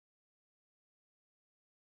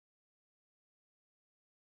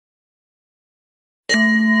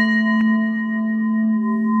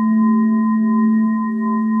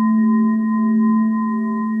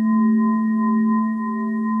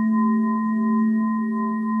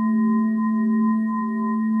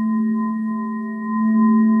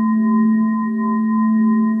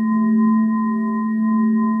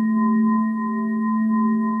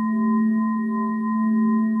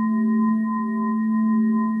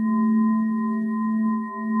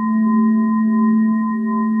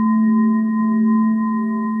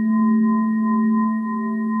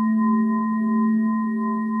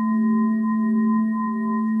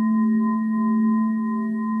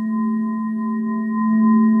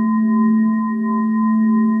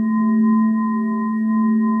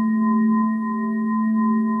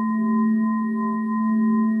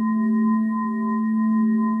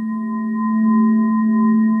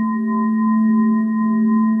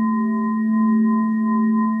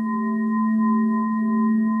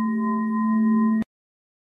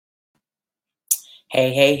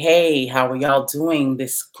Hey, how are y'all doing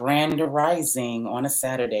this grand rising on a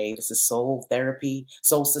Saturday? This is Soul Therapy,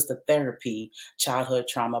 Soul Sister Therapy, Childhood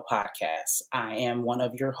Trauma Podcast. I am one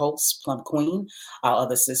of your hosts, Plum Queen. Our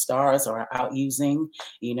other sisters are out using,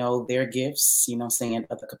 their gifts, saying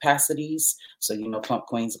other capacities. So, Plum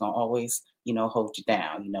Queen's going to always, hold you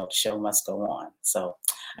down. The show must go on. So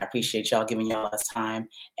I appreciate y'all giving y'all this time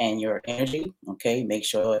and your energy. Okay. Make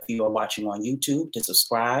sure if you are watching on YouTube to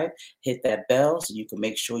subscribe, hit that bell so you can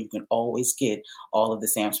make sure you can always get all of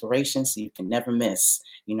this inspiration so you can never miss,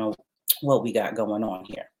 what we got going on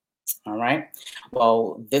here. All right.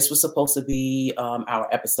 Well, this was supposed to be our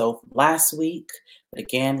episode from last week, but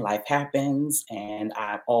again, life happens, and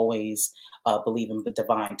I always believe in the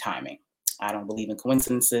divine timing. I don't believe in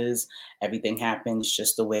coincidences. Everything happens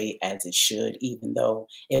just the way as it should, even though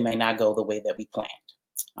it may not go the way that we planned.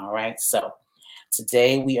 All right. So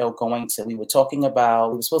today we were supposed to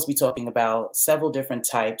be talking about several different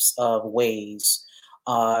types of ways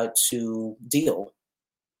to deal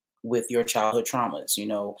with your childhood traumas,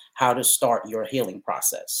 how to start your healing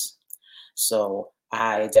process. So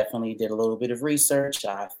I definitely did a little bit of research.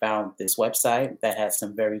 I found this website that has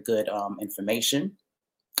some very good information.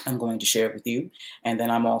 I'm going to share it with you. And then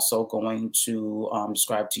I'm also going to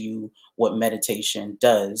describe to you what meditation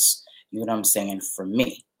does, for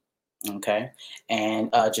me. Okay.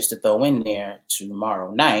 And just to throw in there,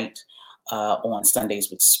 tomorrow night on Sundays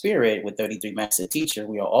with Spirit with 33 Master Teacher,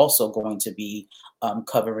 we are also going to be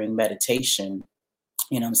covering meditation,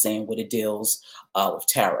 what it deals with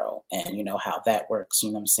tarot and, how that works,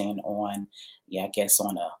 on, on a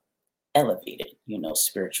elevated,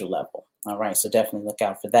 spiritual level. All right. So definitely look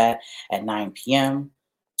out for that at 9 p.m.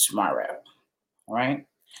 tomorrow. All right.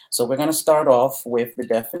 So we're going to start off with the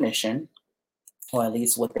definition, or at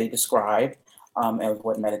least what they describe as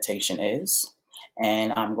what meditation is.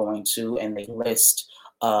 And I'm going to, and they list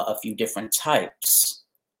a few different types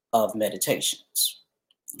of meditations.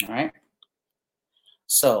 All right.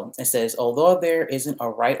 So it says, although there isn't a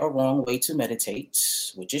right or wrong way to meditate,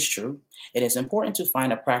 which is true, it is important to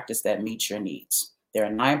find a practice that meets your needs. There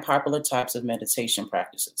are 9 popular types of meditation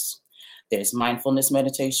practices. There's mindfulness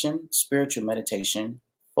meditation, spiritual meditation,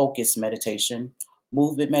 focused meditation,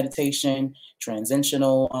 movement meditation,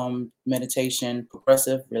 transitional meditation,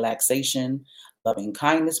 progressive relaxation, loving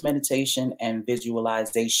kindness meditation, and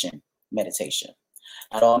visualization meditation.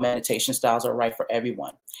 Not all meditation styles are right for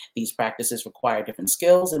everyone. These practices require different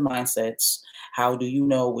skills and mindsets. How do you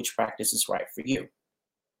know which practice is right for you?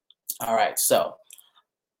 All right, so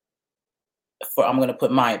I'm going to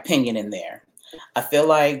put my opinion in there. I feel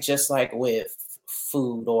like just like with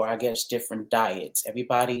food, or I guess different diets,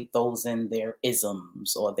 everybody throws in their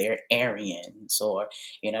isms or their Aryans, or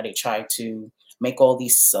they try to make all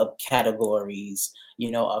these subcategories,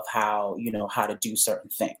 of how to do certain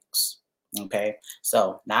things. Okay,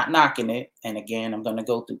 so not knocking it. And again, I'm going to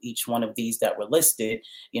go through each one of these that were listed,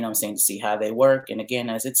 to see how they work. And again,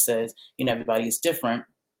 as it says, everybody is different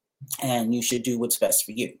and you should do what's best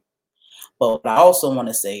for you. But what I also want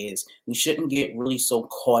to say is we shouldn't get really so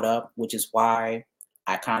caught up, which is why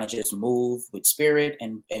I kind of just move with spirit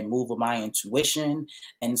and move with my intuition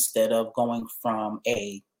instead of going from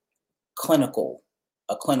a clinical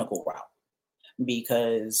route.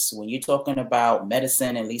 Because when you're talking about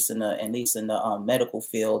medicine, at least in the medical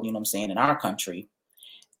field, in our country,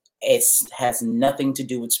 it has nothing to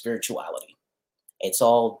do with spirituality. It's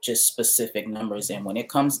all just specific numbers. And when it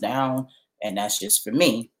comes down, and that's just for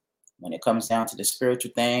me, when it comes down to the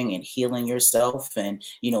spiritual thing and healing yourself and,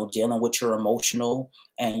 dealing with your emotional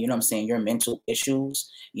and, your mental issues,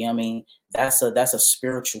 that's a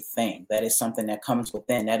spiritual thing. That is something that comes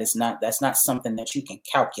within. That's not something that you can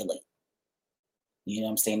calculate.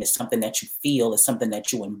 It's something that you feel. It's something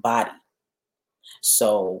that you embody.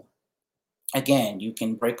 So again, you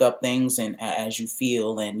can break up things and as you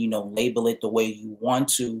feel and, label it the way you want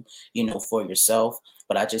to, for yourself.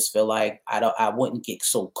 But I just feel like I wouldn't get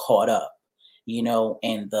so caught up, in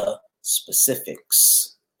the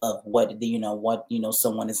specifics of what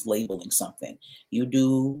someone is labeling something. You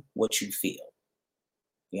do what you feel.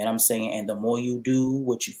 You know what I'm saying? And the more you do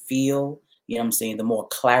what you feel, the more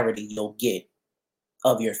clarity you'll get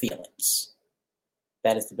of your feelings.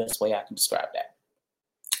 That is the best way I can describe that.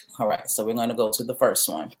 All right, so we're going to go to the first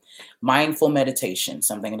one. Mindful meditation,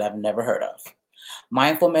 something that I've never heard of.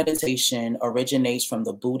 Mindful meditation originates from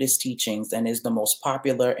the Buddhist teachings and is the most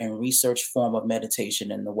popular and researched form of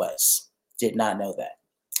meditation in the West. Did not know that.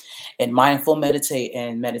 In mindful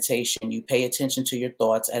meditation, you pay attention to your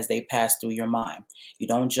thoughts as they pass through your mind. You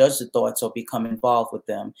don't judge the thoughts or become involved with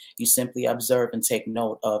them. You simply observe and take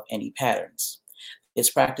note of any patterns. This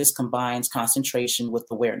practice combines concentration with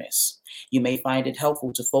awareness. You may find it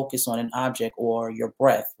helpful to focus on an object or your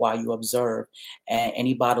breath while you observe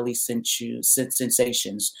any bodily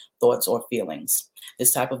sensations, thoughts, or feelings.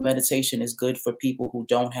 This type of meditation is good for people who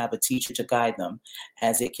don't have a teacher to guide them,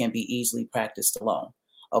 as it can be easily practiced alone.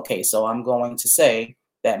 Okay, so I'm going to say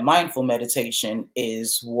that mindful meditation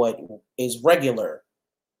is what is regular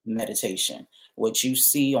meditation. What you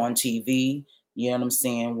see on TV, you know what I'm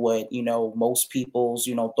saying? What, most people's,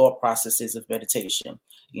 thought processes of meditation,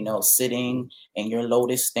 sitting in your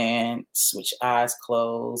lotus stance with your eyes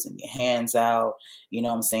closed and your hands out, you know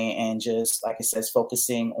what I'm saying? And just, like it says,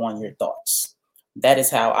 focusing on your thoughts. That is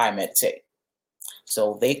how I meditate.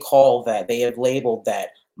 So they have labeled that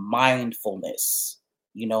mindfulness,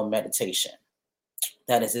 meditation.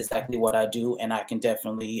 That is exactly what I do, and I can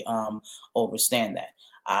definitely understand that.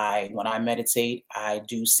 When I meditate, I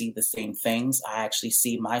do see the same things. I actually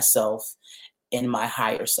see myself in my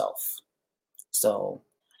higher self. So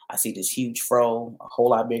I see this huge fro, a whole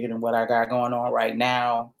lot bigger than what I got going on right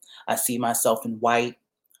now. I see myself in white.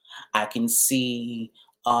 I can see,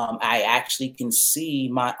 I actually can see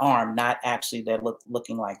my arm, not actually that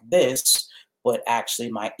looking like this, but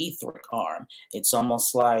actually my etheric arm. It's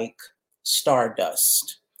almost like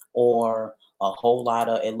stardust or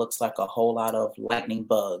it looks like a whole lot of lightning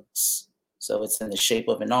bugs. So it's in the shape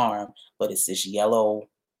of an arm, but it's this yellow,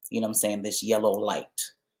 this yellow light.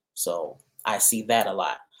 So I see that a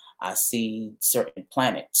lot. I see certain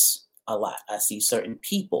planets a lot. I see certain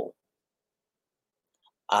people.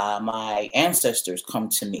 My ancestors come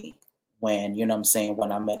to me when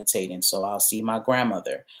I'm meditating. So I'll see my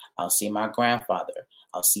grandmother, I'll see my grandfather,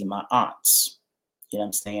 I'll see my aunts. You know what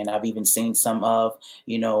I'm saying? I've even seen some of,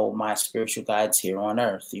 my spiritual guides here on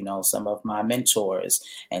earth, some of my mentors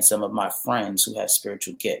and some of my friends who have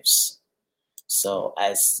spiritual gifts. So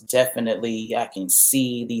I can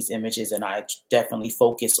see these images, and I definitely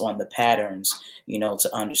focus on the patterns, to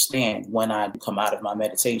understand when I come out of my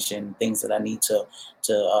meditation, things that I need to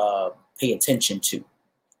pay attention to,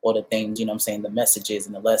 or the things, the messages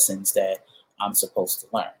and the lessons that I'm supposed to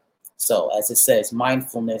learn. So as it says,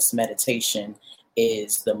 mindfulness meditation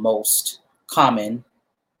is the most common,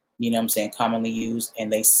 commonly used.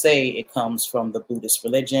 And they say it comes from the Buddhist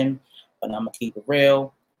religion, but I'm gonna keep it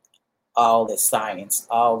real. All this science,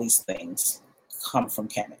 all these things come from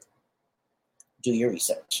Kemet. Do your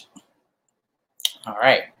research. All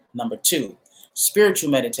right. Number two,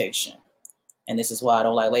 spiritual meditation. And this is why I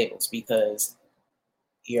don't like labels, because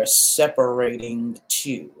you're separating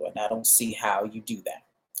two, and I don't see how you do that.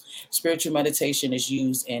 Spiritual meditation is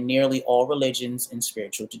used in nearly all religions and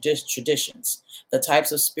spiritual traditions. The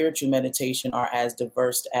types of spiritual meditation are as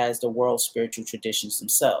diverse as the world's spiritual traditions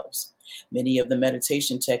themselves. Many of the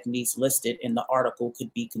meditation techniques listed in the article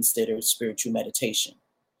could be considered spiritual meditation.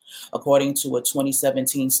 According to a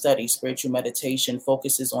 2017 study, spiritual meditation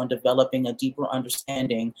focuses on developing a deeper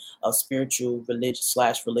understanding of spiritual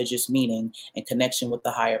religious meaning and connection with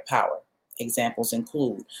the higher power. Examples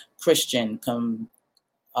include Christian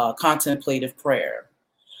contemplative prayer,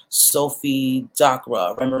 Sophie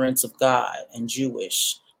Dakra, remembrance of God, and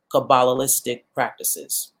Jewish Kabbalistic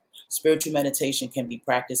practices. Spiritual meditation can be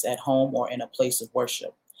practiced at home or in a place of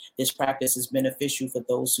worship. This practice is beneficial for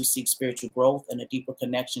those who seek spiritual growth and a deeper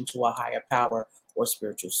connection to a higher power or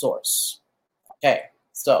spiritual source. Okay,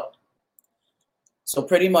 so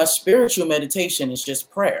pretty much spiritual meditation is just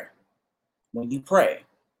prayer when you pray.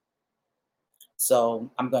 So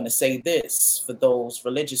I'm going to say this for those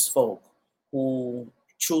religious folk who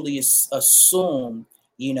truly assume,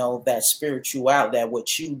 that spirituality, that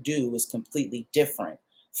what you do is completely different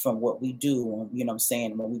from what we do,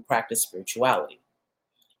 when we practice spirituality.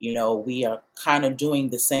 We are kind of doing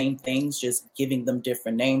the same things, just giving them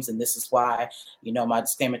different names. And this is why, my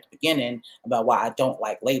disclaimer at the beginning about why I don't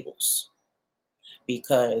like labels.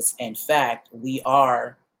 Because in fact, we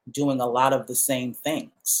are doing a lot of the same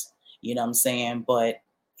things, but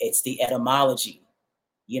it's the etymology,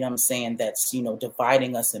 that's,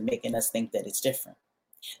 dividing us and making us think that it's different.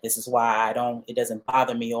 This is why it doesn't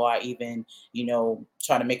bother me, or I even,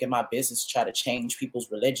 try to make it my business, try to change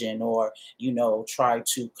people's religion, or, try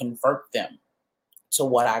to convert them to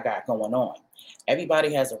what I got going on.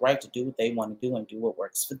 Everybody has a right to do what they want to do and do what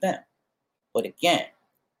works for them. But again,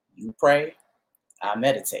 you pray, I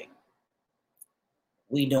meditate.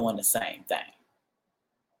 We doing the same thing.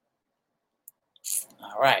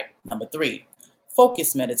 All right. Number three,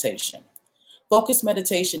 focus meditation. Focus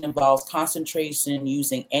meditation involves concentration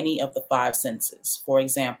using any of the five senses. For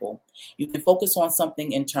example, you can focus on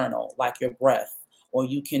something internal, like your breath, or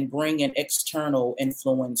you can bring an external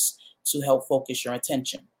influence to help focus your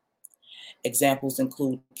attention. Examples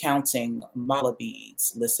include counting mala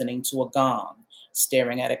beads, listening to a gong,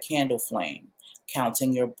 staring at a candle flame,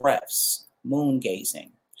 counting your breaths, moon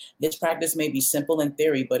gazing. This practice may be simple in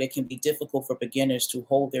theory, but it can be difficult for beginners to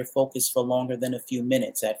hold their focus for longer than a few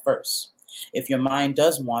minutes at first. If your mind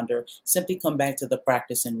does wander, simply come back to the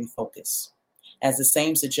practice and refocus. As the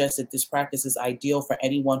same suggested, this practice is ideal for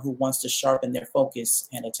anyone who wants to sharpen their focus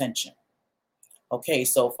and attention. Okay,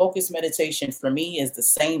 so focus meditation for me is the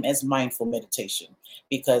same as mindful meditation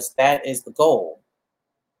because that is the goal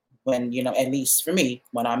when, at least for me,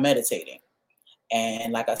 when I'm meditating.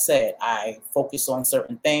 And like I said, I focus on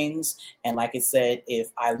certain things. And like I said, if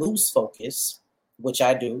I lose focus, which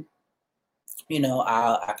I do,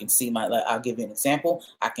 I can see I'll give you an example.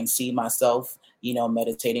 I can see myself,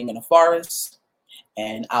 meditating in a forest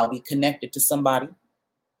and I'll be connected to somebody,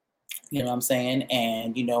 you know what I'm saying?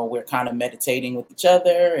 And, we're kind of meditating with each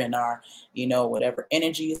other and our, whatever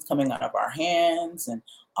energy is coming out of our hands and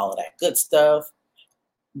all of that good stuff.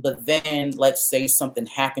 But then let's say something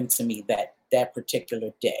happened to me that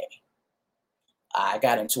particular day. I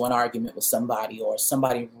got into an argument with somebody or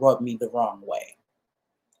somebody rubbed me the wrong way.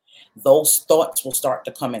 Those thoughts will start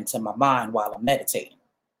to come into my mind while I'm meditating.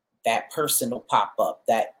 That person will pop up,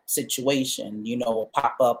 that situation, will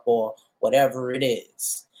pop up or whatever it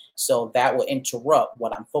is. So that will interrupt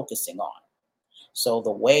what I'm focusing on. So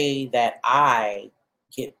the way that I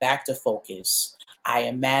get back to focus, I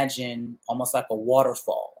imagine almost like a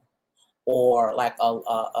waterfall or like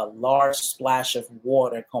a large splash of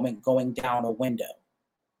water going down a window.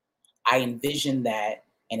 I envision that,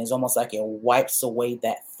 and it's almost like it wipes away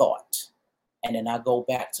that thought. And then I go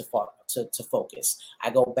back to focus.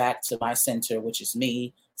 I go back to my center, which is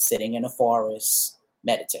me sitting in a forest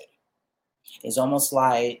meditating. It's almost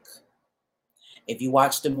like if you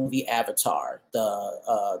watch the movie Avatar,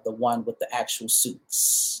 the one with the actual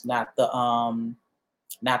suits, not the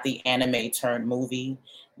anime turned movie,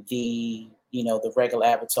 the regular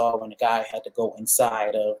Avatar when the guy had to go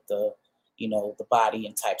inside of the body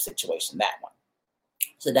and type situation, that one.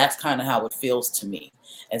 So that's kind of how it feels to me,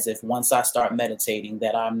 as if once I start meditating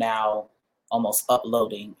that I'm now almost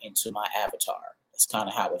uploading into my avatar. That's kind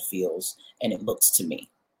of how it feels and it looks to me.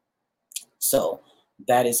 So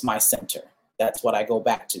that is my center. That's what I go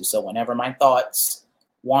back to. So whenever my thoughts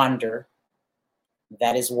wander,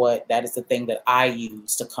 that is the thing that I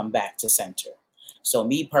use to come back to center. So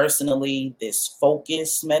me personally, this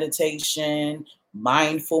focus meditation,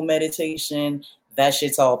 mindful meditation, that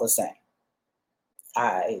shit's all the same.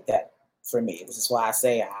 That for me, this is why I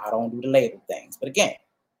say I don't do the label things. But again,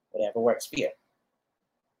 whatever works for you.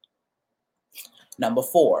 Number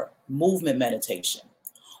 4, movement meditation.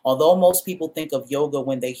 Although most people think of yoga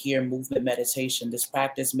when they hear movement meditation, this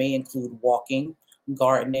practice may include walking,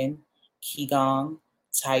 gardening, qigong,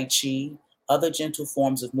 tai chi, other gentle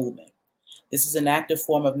forms of movement. This is an active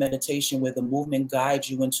form of meditation where the movement guides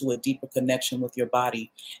you into a deeper connection with your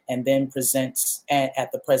body and then presents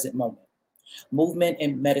at the present moment. Movement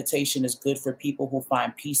and meditation is good for people who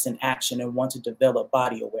find peace in action and want to develop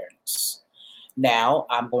body awareness. Now,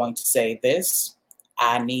 I'm going to say this.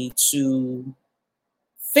 I need to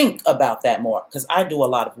think about that more because I do a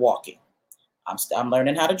lot of walking. I'm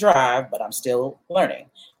learning how to drive, but I'm still learning.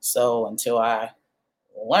 So until I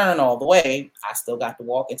learn all the way, I still got to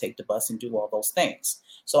walk and take the bus and do all those things.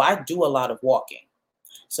 So I do a lot of walking.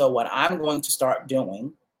 So what I'm going to start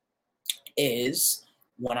doing is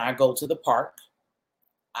when I go to the park,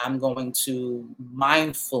 I'm going to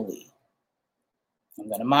mindfully,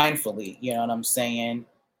 you know what I'm saying,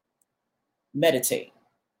 meditate.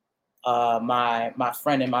 My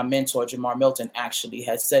friend and my mentor, Jamar Milton, actually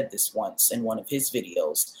has said this once in one of his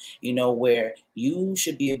videos, where you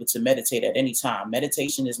should be able to meditate at any time.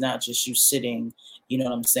 Meditation is not just you sitting, you know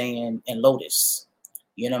what I'm saying, in lotus.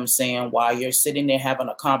 You know what I'm saying? While you're sitting there having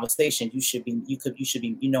a conversation, you should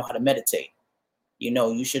know how to meditate.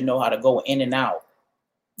 You should know how to go in and out,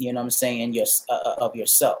 you know what I'm saying, of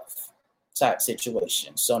yourself type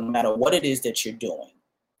situation. So no matter what it is that you're doing,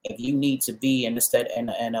 if you need to be in a state in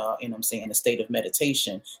a state of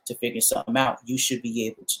meditation to figure something out, you should be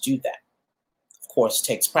able to do that. Of course, it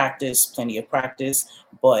takes practice, plenty of practice,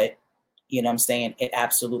 but you know what I'm saying, it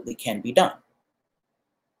absolutely can be done.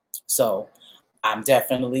 So I'm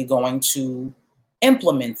definitely going to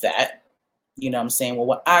implement that. You know what I'm saying? Well,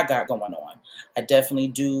 what I got going on. I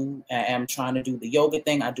definitely am trying to do the yoga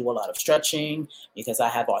thing. I do a lot of stretching because I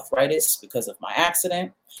have arthritis because of my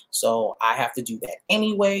accident. So I have to do that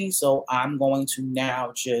anyway. So I'm going to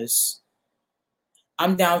now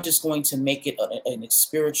I'm now just going to make it a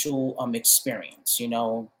spiritual experience.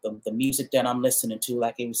 The music that I'm listening to,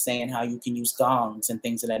 like it was saying, how you can use gongs and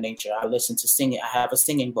things of that nature. I listen to singing. I have a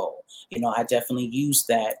singing bowl. I definitely use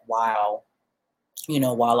that while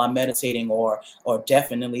I'm meditating, or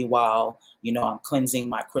definitely while I'm cleansing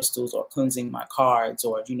my crystals or cleansing my cards,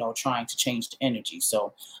 or trying to change the energy.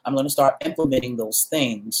 So I'm going to start implementing those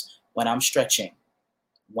things when I'm stretching,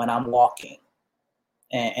 when I'm walking,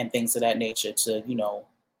 and things of that nature to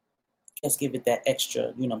let's give it that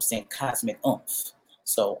extra, I'm saying, cosmic oomph.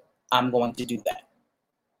 So I'm going to do that.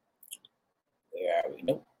 Where are we?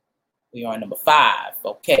 Nope. We are on number 5.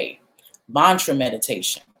 Okay. Mantra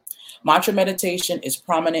meditation. Mantra meditation is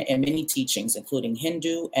prominent in many teachings, including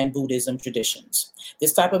Hindu and Buddhism traditions.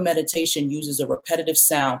 This type of meditation uses a repetitive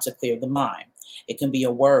sound to clear the mind. It can be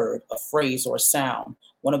a word, a phrase, or a sound,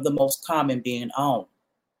 one of the most common being Om.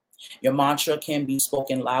 Your mantra can be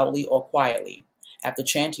spoken loudly or quietly. After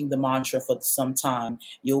chanting the mantra for some time,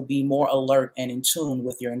 you'll be more alert and in tune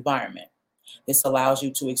with your environment. This allows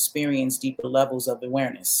you to experience deeper levels of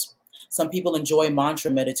awareness. Some people enjoy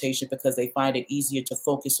mantra meditation because they find it easier to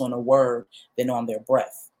focus on a word than on their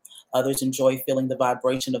breath. Others enjoy feeling the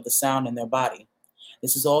vibration of the sound in their body.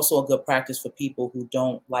 This is also a good practice for people who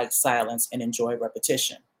don't like silence and enjoy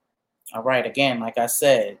repetition. All right, again, like I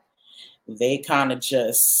said, they kind of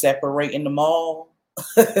just separating them all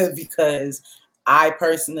because I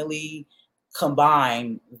personally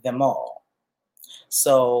combine them all.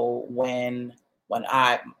 So when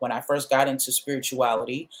I first got into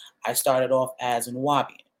spirituality, I started off as an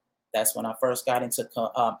Nubian. That's when I first got into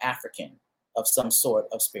African of some sort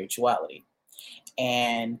of spirituality.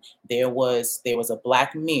 And there was a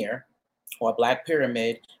black mirror or a black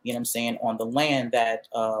pyramid, on the land that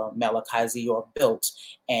Melchizedek built.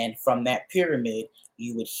 And from that pyramid,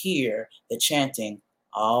 you would hear the chanting,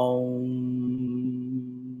 Om.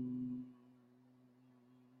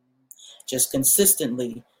 Just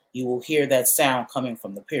consistently, you will hear that sound coming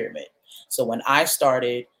from the pyramid. So when I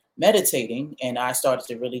started meditating and I started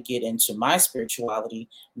to really get into my spirituality,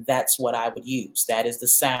 that's what I would use. That is the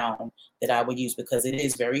sound that I would use, because it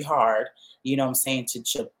is very hard,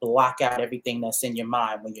 to block out everything that's in your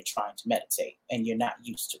mind when you're trying to meditate and you're not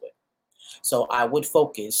used to it. So I would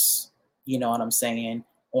focus,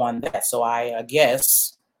 on that. So I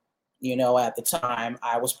guess, at the time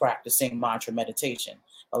I was practicing mantra meditation.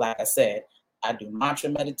 But like I said, I do mantra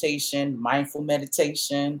meditation, mindful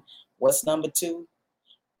meditation. What's number 2?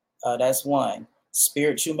 That's 1.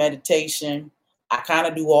 Spiritual meditation. I kind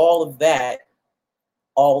of do all of that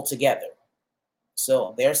all together.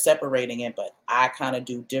 So they're separating it, but I kind of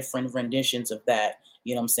do different renditions of that,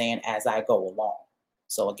 as I go along.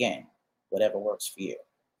 So again, whatever works for you.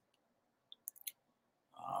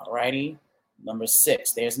 All righty. Number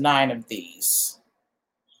 6. There's 9 of these.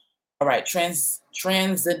 All right,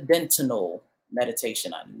 transcendental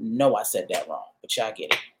meditation. I know I said that wrong, but y'all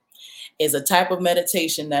get it. Is a type of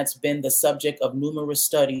meditation that's been the subject of numerous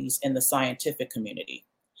studies in the scientific community.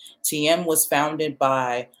 TM was founded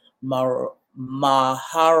by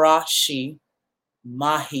Maharishi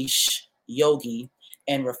Mahesh Yogi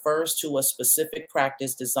and refers to a specific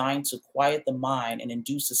practice designed to quiet the mind and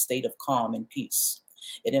induce a state of calm and peace.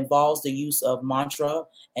 It involves the use of mantra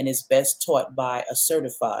and is best taught by a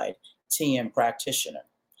certified TM practitioner.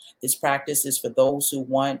 This practice is for those who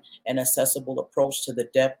want an accessible approach to the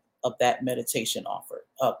depth of that meditation offers.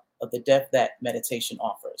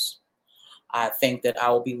 I think that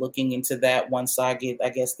I will be looking into that once I get, I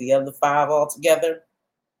guess, the other 5 all together.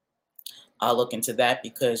 I'll look into that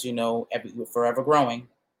because, we're forever growing.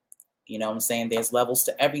 There's levels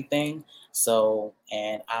to everything. So,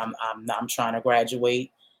 and I'm trying to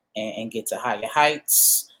graduate and get to higher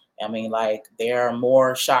heights. Like, there are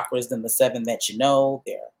more chakras than the 7 that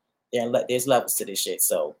there's levels to this shit.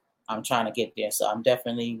 So I'm trying to get there. So I'm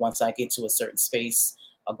definitely, once I get to a certain space,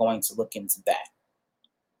 I'm going to look into that.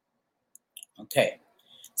 Okay.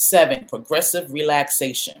 7, progressive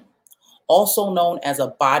relaxation, also known as a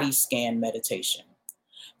body scan meditation.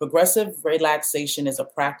 Progressive relaxation is a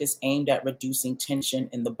practice aimed at reducing tension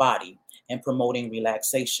in the body and promoting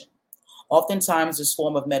relaxation. Oftentimes, this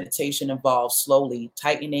form of meditation involves slowly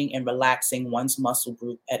tightening and relaxing one's muscle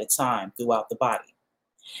group at a time throughout the body.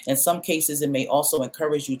 In some cases, it may also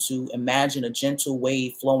encourage you to imagine a gentle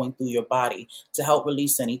wave flowing through your body to help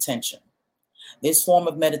release any tension. This form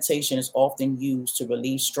of meditation is often used to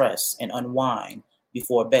relieve stress and unwind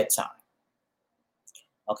before bedtime.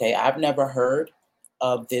 Okay, I've never heard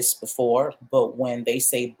of this before, but when they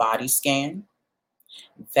say body scan,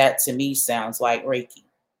 that to me sounds like Reiki.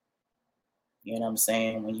 You know what I'm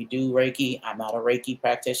saying? When you do Reiki, I'm not a Reiki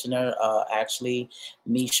practitioner. Actually,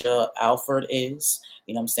 Misha Alford is.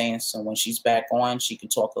 You know what I'm saying? So when she's back on, she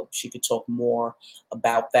could talk more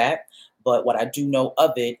about that. But what I do know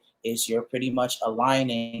of it is you're pretty much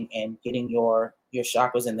aligning and getting your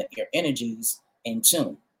chakras and your energies in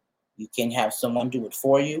tune. You can have someone do it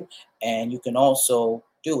for you, and you can also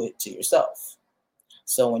do it to yourself.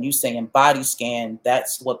 So when you say in body scan,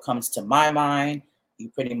 that's what comes to my mind. You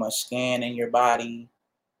pretty much scan in your body,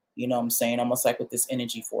 you know what I'm saying? Almost like with this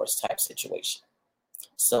energy force type situation.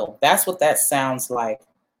 So that's what that sounds like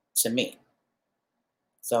to me.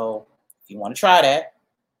 So if you want to try that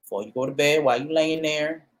before you go to bed, while you laying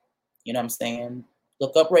there, you know what I'm saying?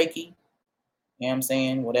 Look up Reiki, you know what I'm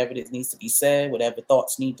saying? Whatever that needs to be said, whatever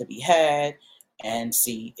thoughts need to be had, and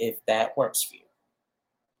see if that works for you.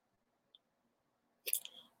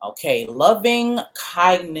 Okay, loving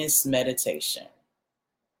kindness meditation.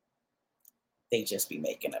 They just be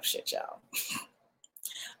making up shit, y'all.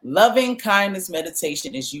 Loving kindness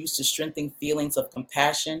meditation is used to strengthen feelings of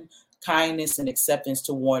compassion, kindness, and acceptance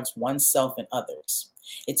towards oneself and others.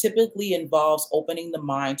 It typically involves opening the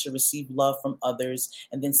mind to receive love from others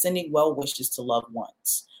and then sending well wishes to loved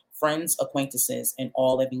ones, friends, acquaintances, and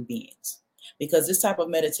all living beings. Because this type of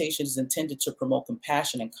meditation is intended to promote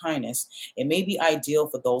compassion and kindness, it may be ideal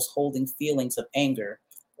for those holding feelings of anger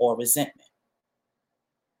or resentment.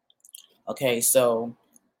 Okay, so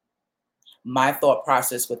my thought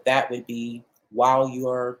process with that would be while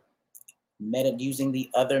you're using the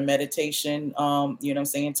other meditation, you know what I'm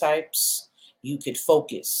saying, types, you could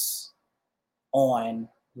focus on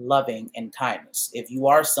loving and kindness. If you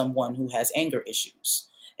are someone who has anger issues,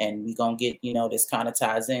 and we're gonna get, this kind of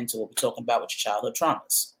ties into what we're talking about with your childhood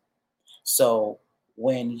traumas. So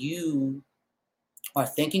when you are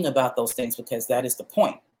thinking about those things, because that is the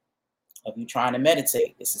point of you trying to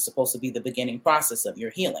meditate, this is supposed to be the beginning process of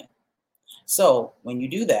your healing. So when you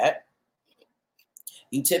do that,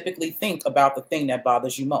 you typically think about the thing that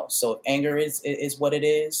bothers you most. So if anger is what it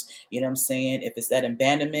is, you know what I'm saying? If it's that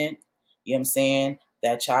abandonment, you know what I'm saying?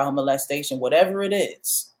 That child molestation, whatever it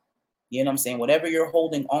is, you know what I'm saying? Whatever you're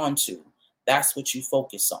holding on to, that's what you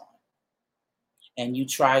focus on. And you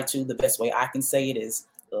try to, the best way I can say it is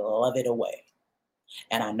love it away.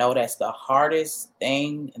 And I know that's the hardest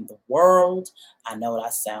thing in the world. I know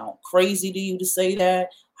that sounds crazy to you to say that.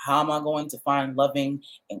 How am I going to find loving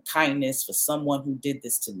and kindness for someone who did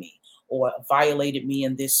this to me or violated me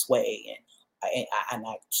in this way? And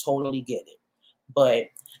I totally get it. But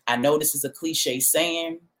I know this is a cliche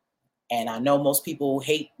saying, and I know most people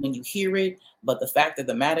hate when you hear it. But the fact of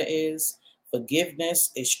the matter is,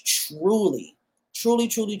 forgiveness is truly, truly,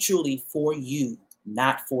 truly, truly for you,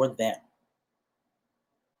 not for them.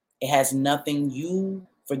 It has nothing, you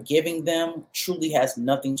forgiving them truly has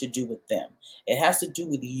nothing to do with them. It has to do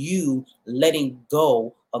with you letting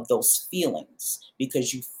go of those feelings,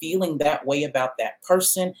 because you feeling that way about that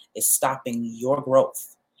person is stopping your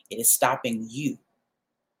growth. It is stopping you.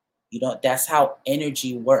 That's how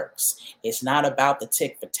energy works. It's not about the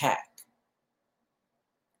tick for tack.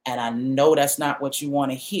 And I know that's not what you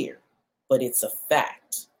want to hear, but it's a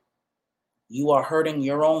fact. You are hurting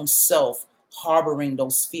your own self, harboring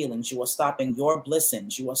those feelings. You are stopping your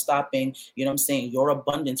blessings. You are stopping, you know what I'm saying, your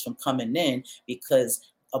abundance from coming in,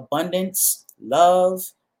 because abundance, love,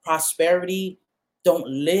 prosperity don't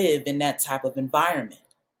live in that type of environment.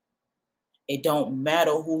 It don't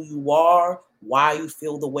matter who you are, why you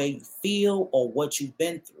feel the way you feel, or what you've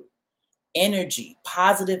been through. Energy,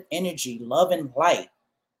 positive energy, love and light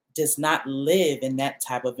does not live in that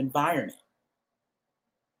type of environment.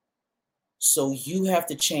 So you have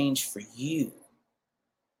to change for you.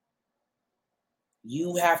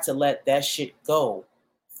 You have to let that shit go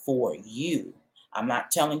for you. I'm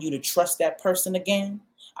not telling you to trust that person again.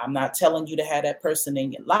 I'm not telling you to have that person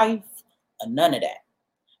in your life or none of that.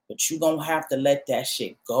 But you're going to have to let that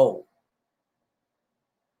shit go.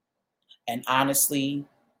 And honestly,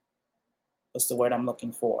 what's the word I'm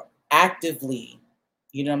looking for? Actively,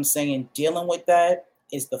 you know what I'm saying? Dealing with that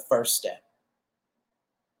is the first step.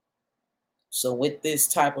 So with this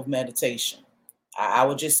type of meditation, I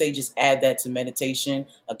would just say just add that to meditation.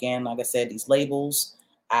 Again, like I said, these labels,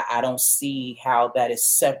 I don't see how that is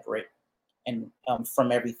separate and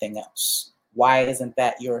from everything else. Why isn't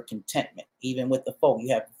that your contentment? Even with the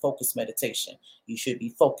you have focused meditation. You should be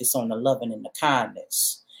focused on the loving and the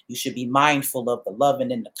kindness. You should be mindful of the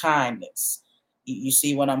loving and the kindness. You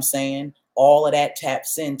see what I'm saying? All of that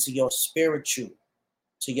taps into your spiritual,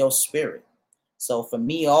 to your spirit. So for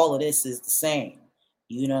me, all of this is the same.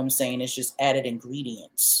 You know what I'm saying? It's just added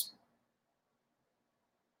ingredients.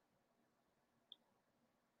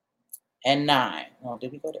 and 9. Oh,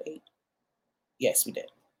 did we go to 8? Yes, we did.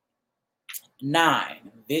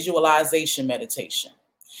 9, visualization meditation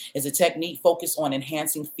is a technique focused on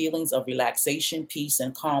enhancing feelings of relaxation, peace,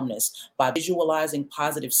 and calmness by visualizing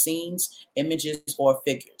positive scenes, images, or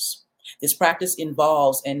figures. This practice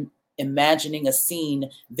involves imagining a scene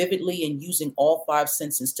vividly and using all five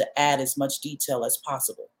senses to add as much detail as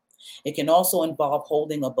possible. It can also involve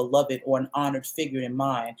holding a beloved or an honored figure in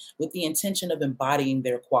mind with the intention of embodying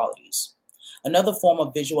their qualities. Another form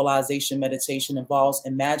of visualization meditation involves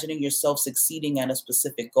imagining yourself succeeding at a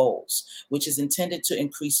specific goals, which is intended to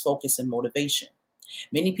increase focus and motivation.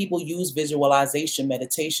 Many people use visualization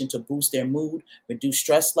meditation to boost their mood, reduce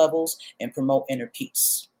stress levels, and promote inner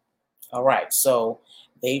peace. All right, so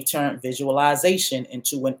they've turned visualization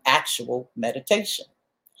into an actual meditation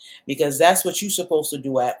because that's what you're supposed to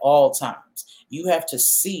do at all times. You have to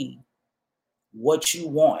see what you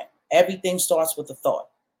want. Everything starts with a thought.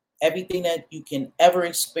 Everything that you can ever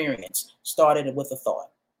experience started with a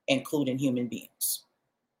thought, including human beings.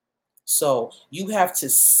 So you have to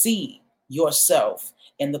see yourself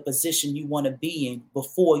in the position you want to be in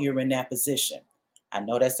before you're in that position. I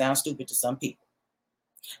know that sounds stupid to some people.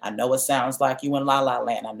 I know it sounds like you in La La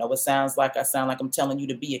Land. I know it sounds like I sound like I'm telling you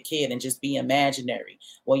to be a kid and just be imaginary.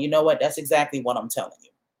 Well, you know what? That's exactly what I'm telling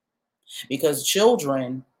you. Because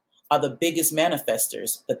children are the biggest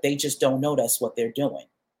manifestors, but they just don't know that's what they're doing.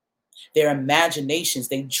 Their imaginations,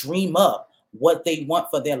 they dream up what they want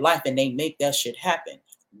for their life and they make that shit happen,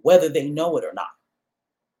 whether they know it or not.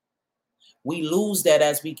 We lose that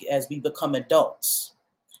as we become adults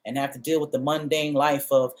and have to deal with the mundane life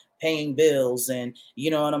of paying bills and you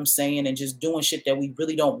know what I'm saying, and just doing shit that we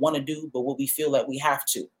really don't want to do, but what we feel that we have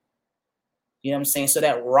to. You know what I'm saying? So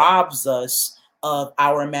that robs us of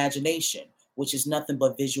our imagination, which is nothing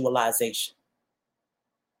but visualization.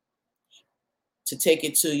 To take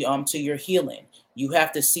it to your healing, you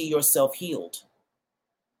have to see yourself healed.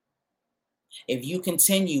 If you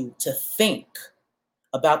continue to think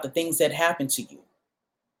about the things that happen to you,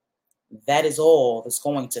 that is all that's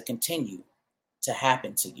going to continue to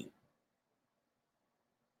happen to you.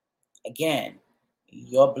 Again,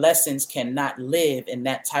 your blessings cannot live in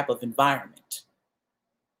that type of environment.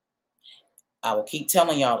 I will keep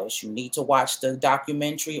telling y'all this. You need to watch the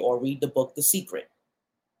documentary or read the book The Secret.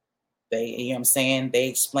 You know what I'm saying? They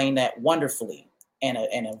explain that wonderfully in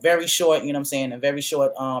a very short, you know what I'm saying, a very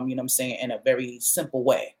short, you know what I'm saying, in a very simple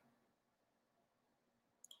way.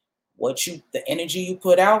 The energy you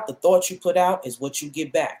put out, the thoughts you put out is what you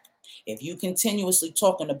get back. If you continuously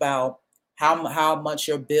talking about how much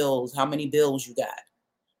your bills, how many bills you got,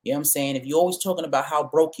 you know what I'm saying? If you're always talking about how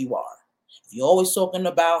broke you are, if you're always talking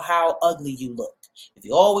about how ugly you look, if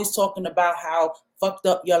you're always talking about how fucked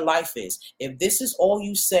up your life is, if this is all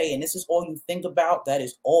you say and this is all you think about, that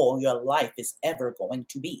is all your life is ever going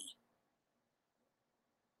to be.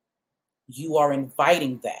 You are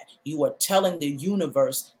inviting that. You are telling the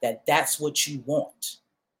universe that that's what you want.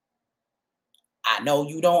 I know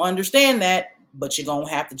you don't understand that, but you're going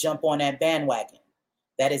to have to jump on that bandwagon.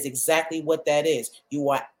 That is exactly what that is. You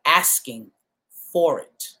are asking for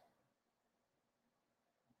it.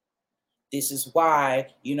 This is why,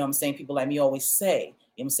 you know what I'm saying, people like me always say, you know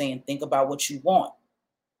what I'm saying, think about what you want,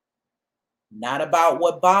 not about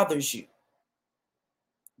what bothers you,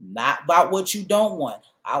 not about what you don't want.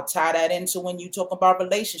 I'll tie that into when you talk about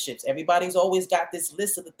relationships. Everybody's always got this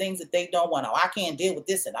list of the things that they don't want. Oh, I can't deal with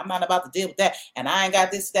this, and I'm not about to deal with that, and I ain't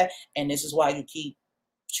got this, that. And this is why you keep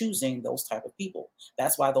choosing those type of people.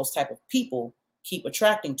 That's why those type of people keep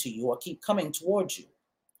attracting to you or keep coming towards you.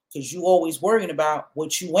 Because you always worrying about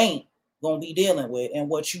what you ain't gonna be dealing with and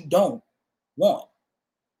what you don't want.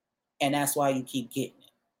 And that's why you keep getting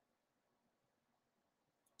it.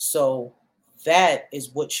 So that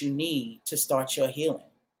is what you need to start your healing.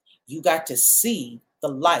 You got to see the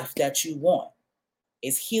life that you want.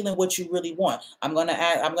 Is healing what you really want? I'm gonna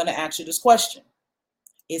ask you this question.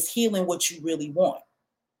 Is healing what you really want?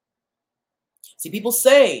 See, people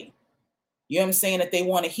say, you know what I'm saying, that they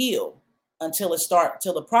want to heal till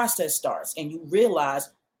the process starts, and you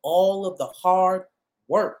realize all of the hard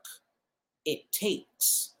work it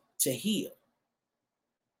takes to heal.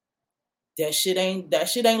 That shit ain't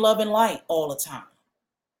love and light all the time.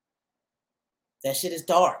 That shit is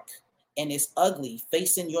dark and it's ugly,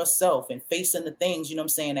 facing yourself and facing the things, you know what I'm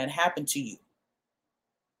saying, that happened to you.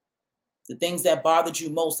 The things that bothered you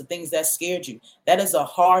most, the things that scared you. That is a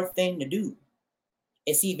hard thing to do.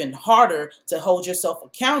 It's even harder to hold yourself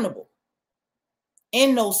accountable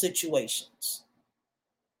in those situations.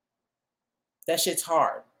 That shit's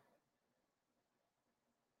hard.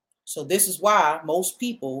 So this is why most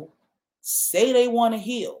people say they want to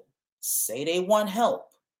heal, say they want help,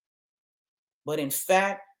 but in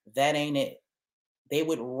fact, that ain't it. They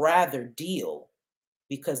would rather deal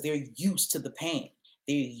because they're used to the pain.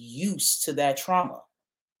 They're used to that trauma.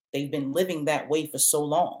 They've been living that way for so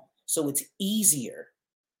long. So it's easier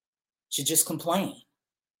to just complain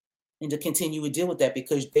and to continue to deal with that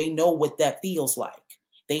because they know what that feels like.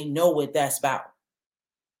 They know what that's about.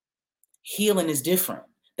 Healing is different.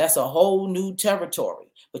 That's a whole new territory,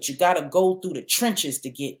 but you got to go through the trenches to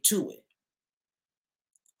get to it.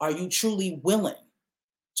 Are you truly willing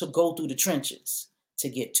to go through the trenches to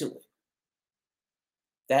get to it?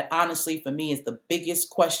 That honestly, for me, is the biggest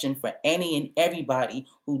question for any and everybody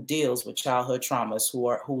who deals with childhood traumas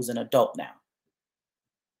who's an adult now.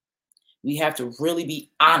 We have to really be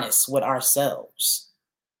honest with ourselves.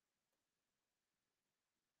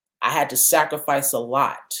 I had to sacrifice a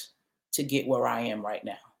lot to get where I am right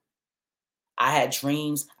now. I had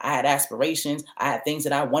dreams, I had aspirations, I had things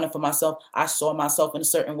that I wanted for myself. I saw myself in a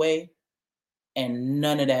certain way, and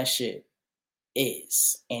none of that shit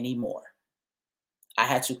is anymore. I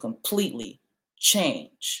had to completely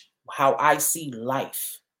change how I see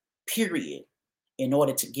life, period, in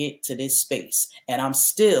order to get to this space. And I'm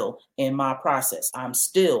still in my process. I'm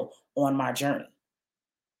still on my journey.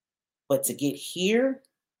 But to get here,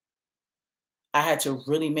 I had to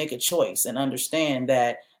really make a choice and understand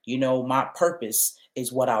that, my purpose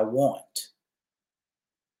is what I want.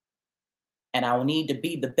 And I will need to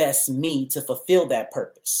be the best me to fulfill that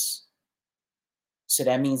purpose. So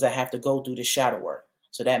that means I have to go through the shadow work.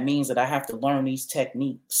 So that means that I have to learn these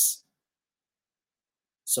techniques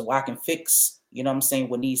so I can fix,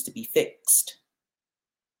 what needs to be fixed.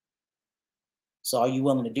 So are you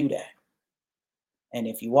willing to do that? And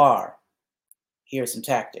if you are, here's some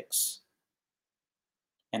tactics.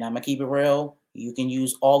 And I'm going to keep it real. You can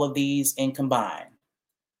use all of these in combine.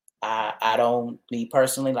 I don't, me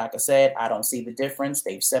personally, like I said, I don't see the difference.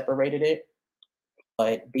 They've separated it.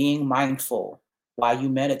 But being mindful while you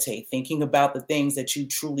meditate, thinking about the things that you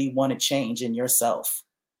truly want to change in yourself.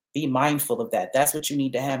 Be mindful of that. That's what you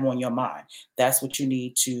need to have on your mind. That's what you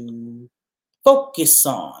need to focus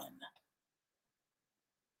on.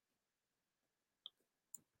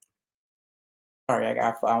 Sorry,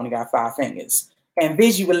 I only got 5 fingers. And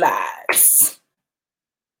visualize.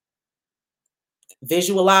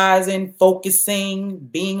 Visualizing, focusing,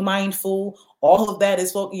 being mindful, all of that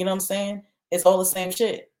is, it's all the same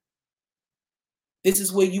shit. This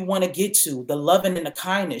is where you want to get to, the loving and the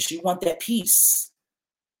kindness. You want that peace.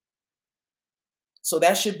 So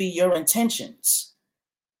that should be your intentions.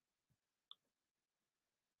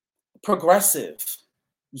 Progressive.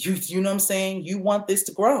 You know what I'm saying? You want this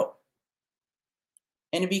to grow.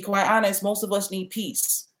 And to be quite honest, most of us need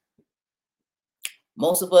peace.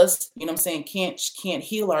 Most of us, can't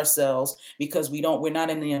heal ourselves because we're not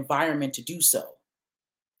in the environment to do so.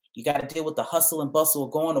 You got to deal with the hustle and bustle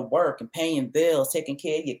of going to work and paying bills, taking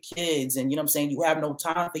care of your kids. And you have no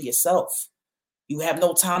time for yourself. You have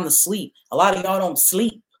no time to sleep. A lot of y'all don't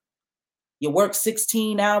sleep. You work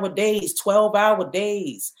 16-hour days, 12-hour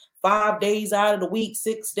days, 5 days out of the week,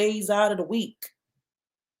 6 days out of the week.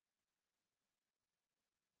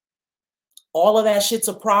 All of that shit's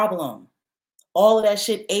a problem. All of that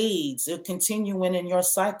shit aids in continuing in your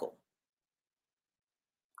cycle.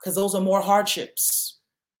 Because those are more hardships.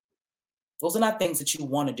 Those are not things that you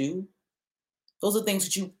want to do. Those are things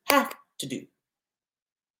that you have to do.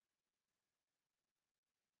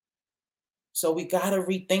 So we gotta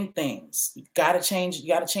rethink things. You gotta change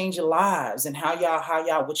your lives and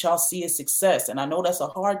what y'all see as success. And I know that's a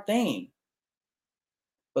hard thing.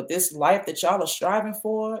 But this life that y'all are striving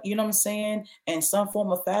for, in some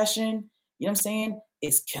form of fashion,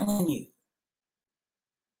 is killing you.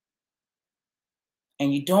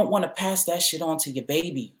 And you don't want to pass that shit on to your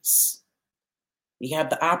babies. We have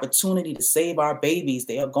the opportunity to save our babies.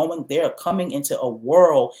 They are coming into a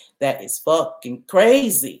world that is fucking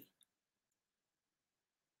crazy.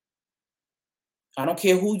 I don't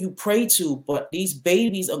care who you pray to, but these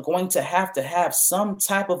babies are going to have some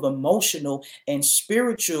type of emotional and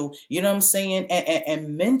spiritual,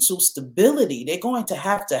 and mental stability. They're going to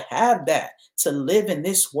have that to live in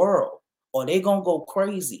this world, or they're going to go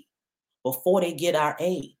crazy before they get our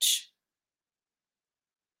age.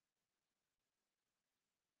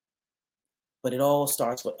 But it all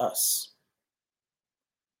starts with us.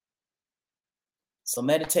 So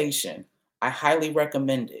meditation, I highly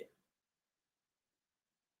recommend it.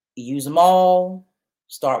 You use them all,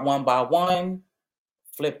 start one by one,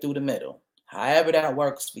 flip through the middle, however that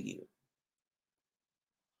works for you.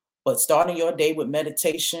 But starting your day with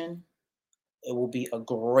meditation, it will be a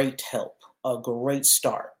great help, a great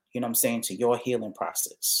start, to your healing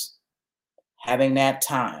process. Having that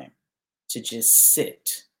time to just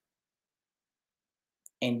sit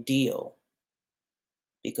and deal,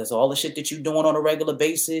 because all the shit that you're doing on a regular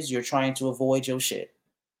basis, you're trying to avoid your shit.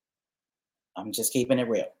 I'm just keeping it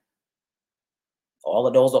real. All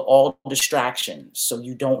of those are all distractions, so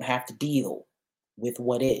you don't have to deal with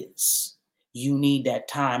what is. You need that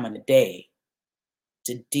time in the day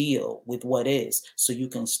to deal with what is, so you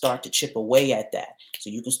can start to chip away at that.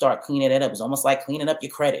 So you can start cleaning that up. It's almost like cleaning up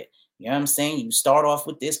your credit. You know what I'm saying? You start off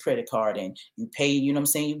with this credit card and you pay, you know what I'm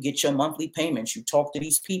saying? You get your monthly payments. You talk to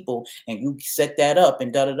these people and you set that up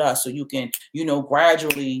and da da da. So you can,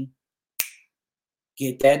 gradually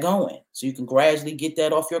get that going. So you can gradually get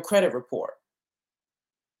that off your credit report.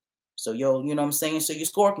 So you know what I'm saying? So your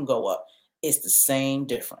score can go up. It's the same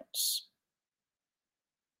difference.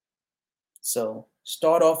 So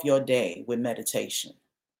start off your day with meditation.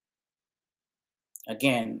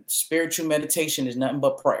 Again, spiritual meditation is nothing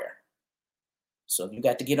but prayer. So if you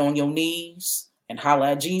got to get on your knees and holler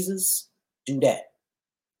at Jesus, do that.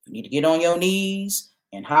 If you need to get on your knees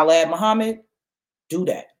and holler at Muhammad, do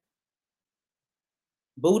that.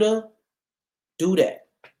 Buddha, do that.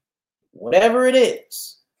 Whatever it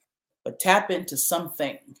is, but tap into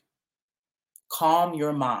something. Calm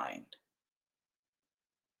your mind.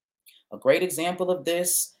 A great example of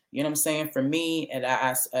this, you know what I'm saying, for me, and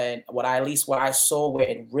what I saw where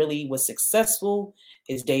it really was successful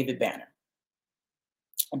is David Banner.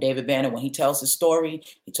 David Banner, when he tells his story,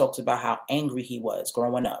 he talks about how angry he was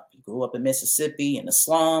growing up. He grew up in Mississippi in the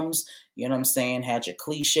slums, you know what I'm saying, had your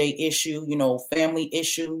cliche issue, family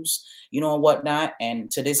issues, and whatnot. And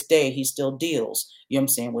to this day, he still deals, you know what I'm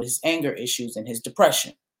saying, with his anger issues and his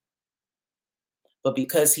depression. But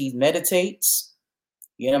because he meditates,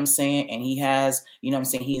 you know what I'm saying, and he has,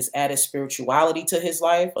 he has added spirituality to his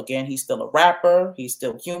life. Again, he's still a rapper. He's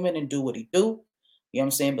still human and do what he do. You know what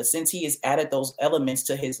I'm saying? But since he has added those elements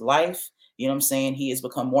to his life, you know what I'm saying, he has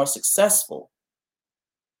become more successful.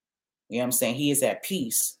 You know what I'm saying? He is at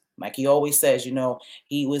peace. Like he always says,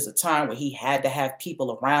 he was a time where he had to have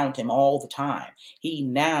people around him all the time. He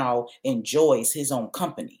now enjoys his own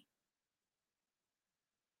company.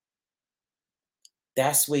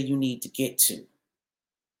 That's where you need to get to.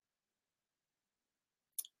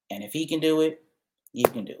 And if he can do it, you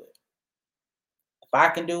can do it. If I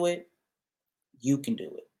can do it, you can do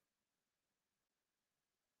it.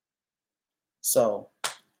 So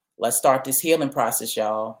let's start this healing process,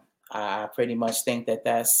 y'all. I pretty much think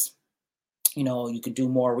that's, you could do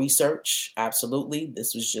more research. Absolutely.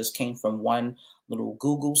 This just came from one little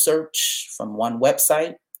Google search from one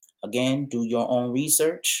website. Again, do your own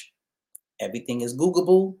research. Everything is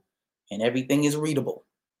Googleable and everything is readable.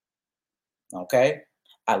 Okay.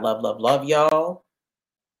 I love y'all.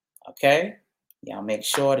 Okay. Y'all make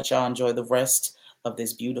sure that y'all enjoy the rest of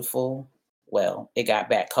this beautiful, well, it got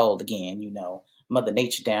back cold again, Mother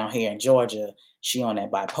Nature down here in Georgia, she on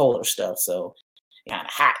that bipolar stuff. So kind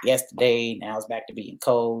of hot yesterday. Now it's back to being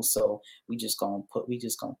cold. So we just gonna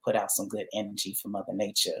put out some good energy for Mother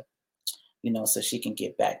Nature, so she can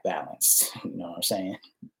get back balanced. You know what I'm saying?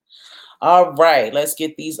 All right, let's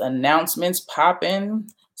get these announcements popping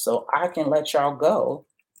so I can let y'all go.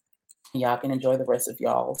 Y'all can enjoy the rest of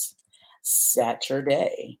y'all's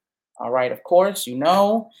Saturday. All right, of course,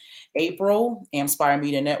 April, Amspire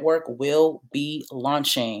Media Network will be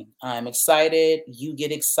launching. I'm excited. You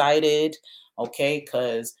get excited, okay?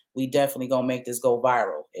 Because we definitely gonna make this go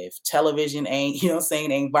viral. If television ain't,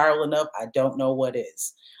 ain't viral enough, I don't know what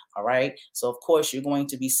is. All right. So of course you're going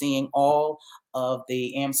to be seeing all of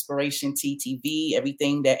the Amspiration TTV,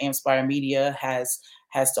 everything that Amspire Media has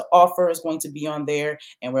to offer is going to be on there,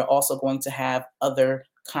 and we're also going to have other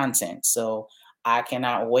content. So I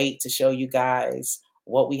cannot wait to show you guys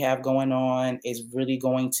what we have going on. Is really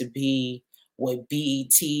going to be what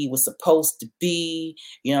BET was supposed to be,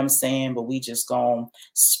 you know what I'm saying? But we just gonna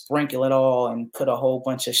sprinkle it all and put a whole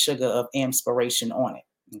bunch of sugar of inspiration on it.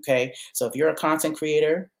 Okay. So if you're a content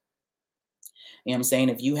creator, you know what I'm saying,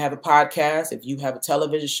 if you have a podcast, if you have a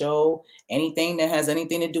television show, anything that has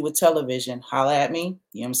anything to do with television, holla at me.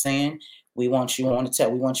 You know what I'm saying? We want you on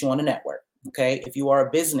we want you on the network. Okay. If you are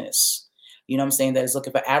a business, you know what I'm saying, that is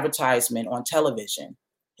looking for advertisement on television,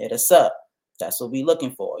 hit us up. That's what we're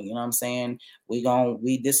looking for. You know what I'm saying?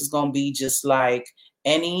 This is gonna be just like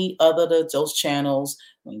any other of those channels.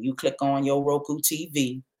 When you click on your Roku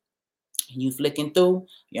TV, and you flicking through,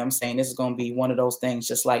 you know what I'm saying, this is going to be one of those things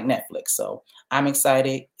just like Netflix. So I'm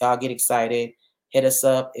excited. Y'all get excited. Hit us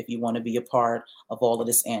up if you want to be a part of all of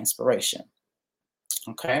this inspiration.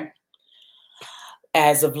 Okay.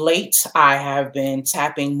 As of late, I have been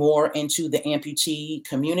tapping more into the amputee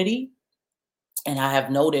community. And I have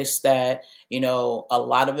noticed that, a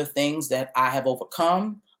lot of the things that I have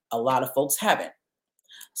overcome, a lot of folks haven't.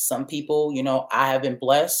 Some people, I have been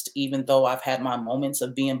blessed, even though I've had my moments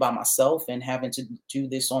of being by myself and having to do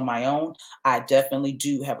this on my own. I definitely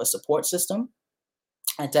do have a support system.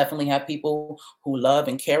 I definitely have people who love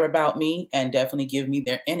and care about me and definitely give me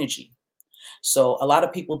their energy. So a lot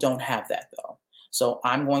of people don't have that though. So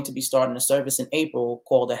I'm going to be starting a service in April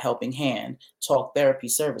called a Helping Hand Talk Therapy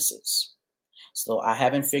Services. So I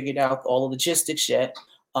haven't figured out all the logistics yet,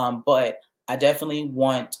 but I definitely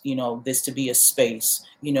want this to be a space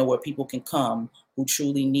where people can come who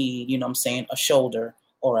truly need a shoulder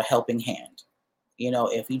or a helping hand.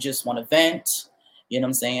 If you just want to vent,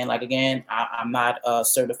 like again, I'm not a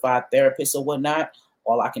certified therapist or whatnot.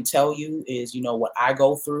 All I can tell you is what I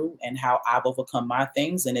go through and how I've overcome my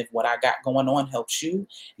things, and if what I got going on helps you,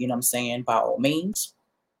 by all means.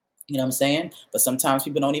 But sometimes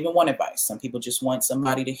people don't even want advice. Some people just want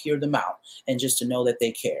somebody to hear them out and just to know that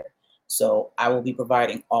they care. So I will be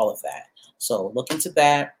providing all of that. So look into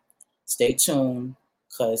that. Stay tuned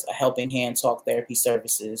because a Helping Hand Talk Therapy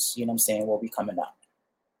Services, will be coming up.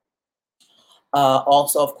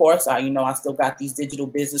 Also, of course, I still got these digital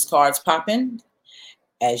business cards popping.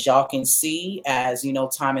 As y'all can see, as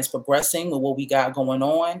time is progressing with what we got going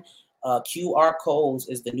on, QR codes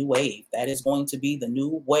is the new wave. That is going to be the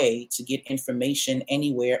new way to get information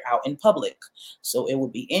anywhere out in public. So it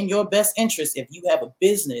would be in your best interest if you have a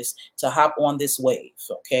business to hop on this wave.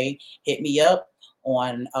 Okay, hit me up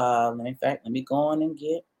on. In fact, let me go on and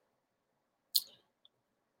get.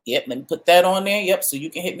 Yep, let me put that on there. Yep, so you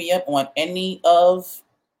can hit me up on any of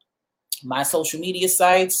my social media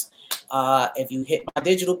sites. If you hit my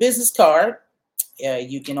digital business card,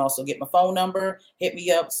 you can also get my phone number, hit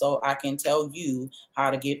me up so I can tell you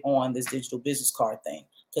how to get on this digital business card thing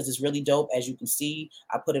because it's really dope. As you can see,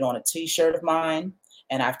 I put it on a t-shirt of mine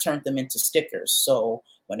and I've turned them into stickers. So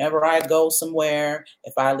whenever I go somewhere,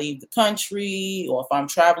 if I leave the country or if I'm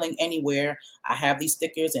traveling anywhere, I have these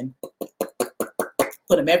stickers and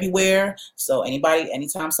put them everywhere. So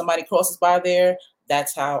anytime somebody crosses by there,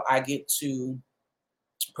 that's how I get to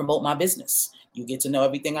promote my business. You get to know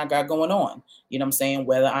everything I got going on,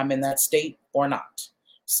 whether I'm in that state or not.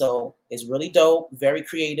 So it's really dope, very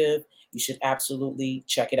creative. You should absolutely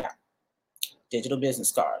check it out. Digital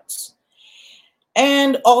business cards.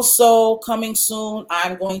 And also coming soon,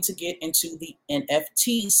 I'm going to get into the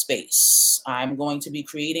NFT space. I'm going to be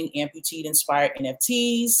creating amputee inspired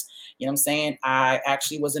NFTs. I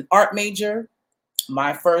actually was an art major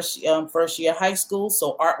my first year of high school,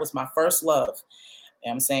 so art was my first love.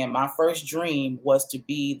 My first dream was to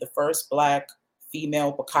be the first Black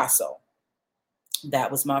female Picasso. That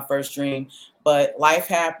was my first dream. But life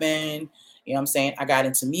happened. I got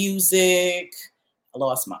into music. I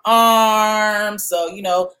lost my arm.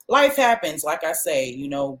 So, life happens. Like I say,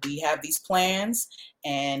 we have these plans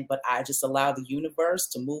but I just allow the universe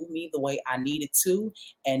to move me the way I needed to.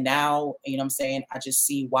 And now, I just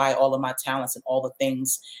see why all of my talents and all the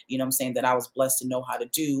things, that I was blessed to know how to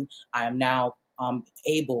do, I am now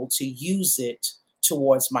able to use it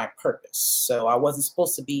towards my purpose. So I wasn't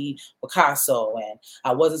supposed to be Picasso and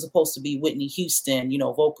I wasn't supposed to be Whitney Houston,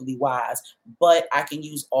 vocally wise, but I can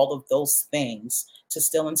use all of those things to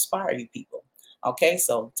still inspire you people. Okay,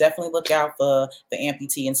 so definitely look out for the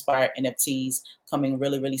amputee inspired NFTs coming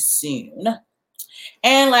really, really soon.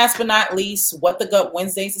 And last but not least, What the Gut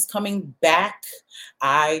Wednesdays is coming back.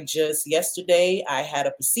 Yesterday, I had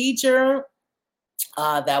a procedure.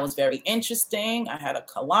 That was very interesting. I had a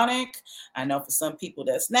colonic. I know for some people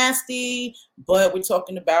that's nasty, but we're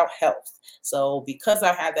talking about health. So because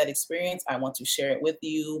I had that experience, I want to share it with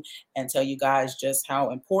you and tell you guys just how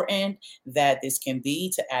important that this can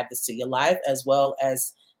be to add this to your life, as well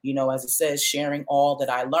as, as it says, sharing all that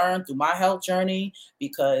I learned through my health journey,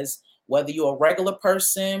 because whether you're a regular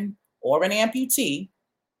person or an amputee,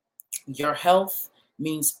 your health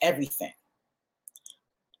means everything.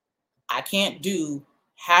 I can't do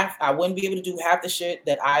I wouldn't be able to do half the shit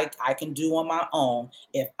that I can do on my own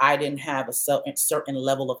if I didn't have a certain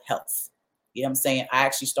level of health. You know what I'm saying? I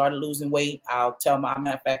actually started losing weight. I'll tell my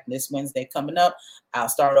matter of fact, this Wednesday coming up, I'll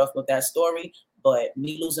start off with that story. But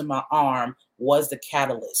me losing my arm was the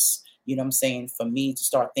catalyst, for me to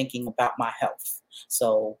start thinking about my health.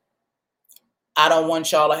 So I don't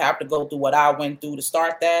want y'all to have to go through what I went through to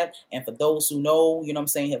start that. And for those who know,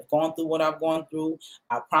 have gone through what I've gone through,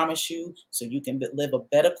 I promise you, so you can live a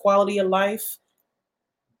better quality of life,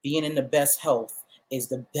 being in the best health is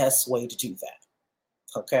the best way to do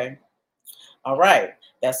that. Okay. All right.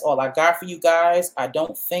 That's all I got for you guys. I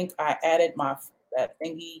don't think I added my That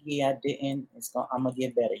thingy, yeah, I didn't. I'm gonna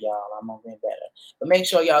get better, y'all. I'm gonna get better. But make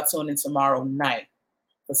sure y'all tune in tomorrow night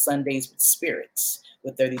for Sundays with Spirits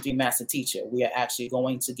with 33 Master Teacher. We are actually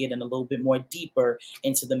going to get in a little bit more deeper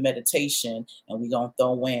into the meditation, and we're going to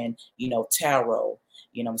throw in, tarot,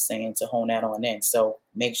 what I'm saying, to hone that on in. So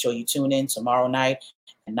make sure you tune in tomorrow night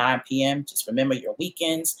at 9 p.m. Just remember, your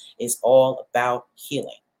weekends is all about healing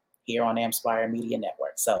here on Amspire Media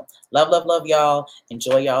Network. So love, love, love, y'all.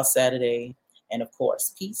 Enjoy y'all Saturday. And of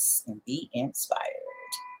course, peace and be inspired.